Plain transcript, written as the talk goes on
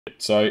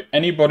So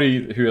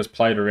anybody who has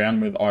played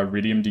around with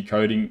Iridium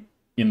decoding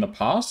in the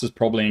past has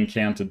probably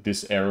encountered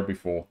this error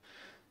before.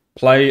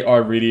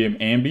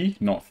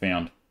 Play-iridium-ambe not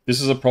found.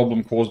 This is a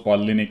problem caused by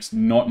Linux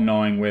not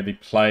knowing where the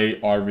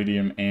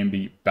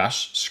Play-iridium-ambe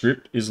bash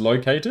script is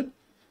located,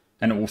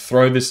 and it will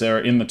throw this error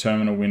in the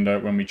terminal window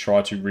when we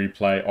try to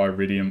replay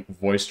Iridium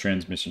voice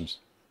transmissions.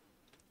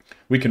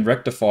 We can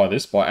rectify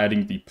this by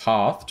adding the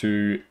path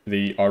to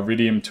the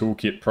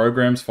Iridium-Toolkit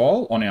programs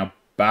file on our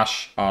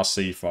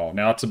bashrc file.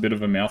 Now, that's a bit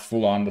of a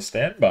mouthful, I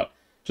understand, but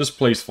just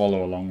please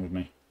follow along with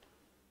me.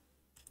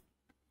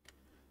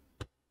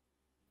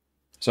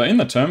 So in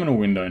the terminal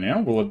window now,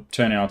 we'll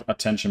turn our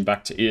attention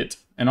back to it,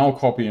 and I'll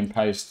copy and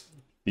paste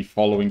the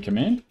following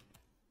command.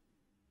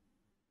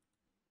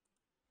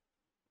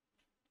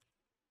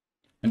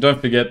 And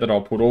don't forget that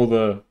I'll put all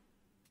the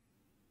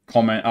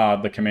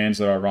commands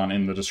that I run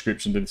in the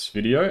description to this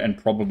video and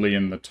probably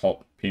in the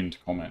top pinned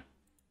comment.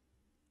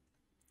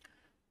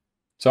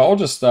 So I'll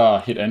just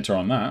hit enter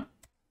on that.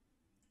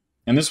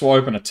 And this will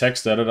open a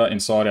text editor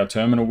inside our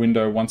terminal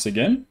window once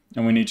again.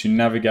 And we need to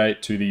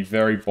navigate to the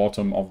very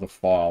bottom of the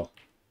file.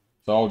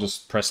 So I'll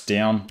just press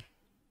down,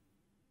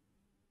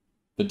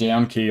 the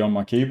down key on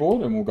my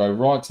keyboard, and we'll go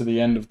right to the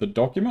end of the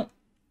document.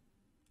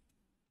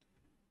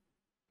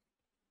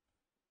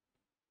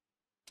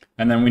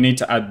 And then we need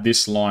to add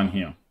this line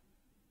here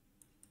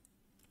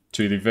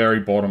to the very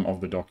bottom of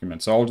the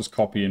document. So I'll just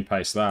copy and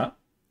paste that.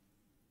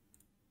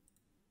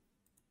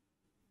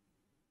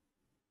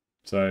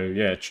 So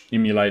yeah,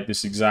 emulate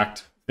this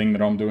exact thing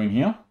that I'm doing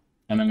here.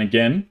 And then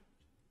again,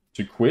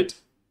 to quit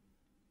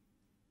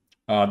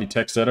the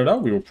text editor,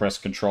 we will press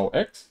Control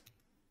X.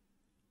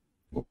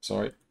 Oops,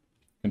 sorry,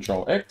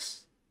 Control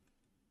X.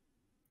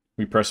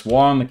 We press Y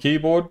on the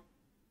keyboard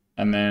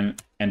and then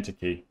Enter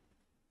key.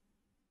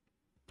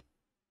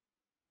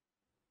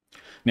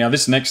 Now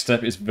this next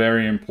step is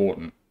very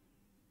important.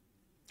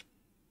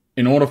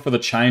 In order for the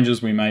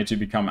changes we made to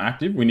become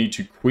active, we need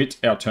to quit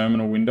our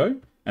terminal window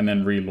and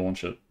then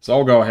relaunch it. So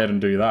I'll go ahead and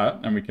do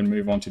that, and we can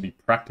move on to the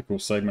practical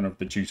segment of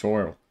the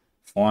tutorial,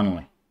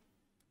 finally.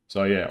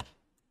 So yeah,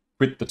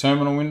 quit the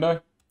terminal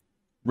window,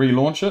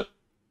 relaunch it,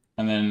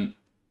 and then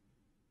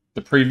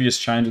the previous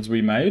changes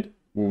we made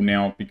will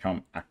now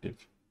become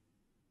active.